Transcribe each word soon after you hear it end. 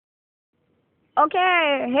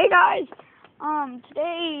Okay, hey guys.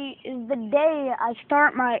 Today is the day I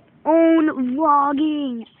start my own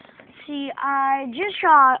vlogging. See, I just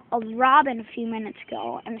shot a robin a few minutes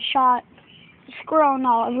ago and shot a squirrel.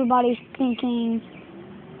 Now everybody's thinking,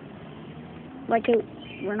 like,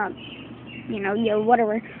 we're not, yeah,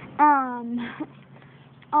 whatever.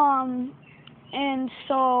 And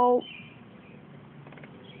so,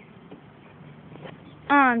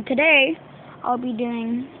 today I'll be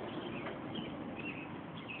doing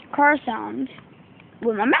car sounds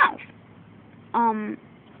with my mouth.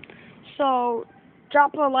 So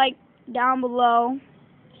drop a like down below,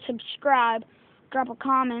 subscribe, drop a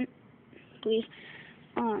comment, please.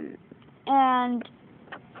 And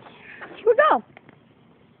here we go.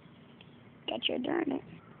 Got you during it.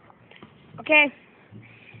 Okay,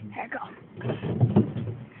 here I go.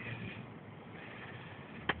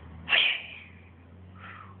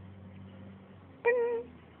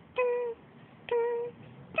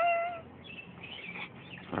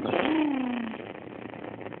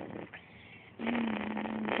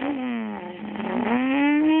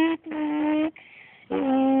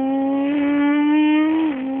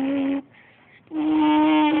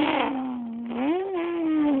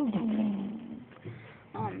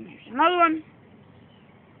 Here's another one.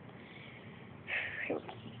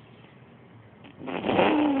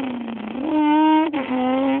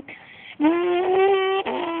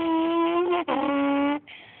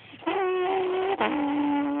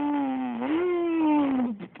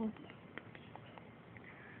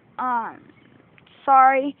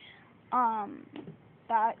 Sorry,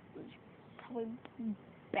 that was probably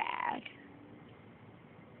bad.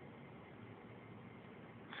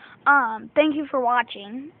 Thank you for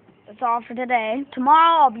watching. That's all for today.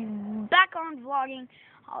 Tomorrow I'll be back on vlogging.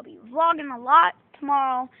 I'll be vlogging a lot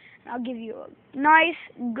tomorrow, and I'll give you a nice,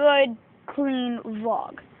 good, clean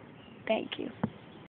vlog. Thank you.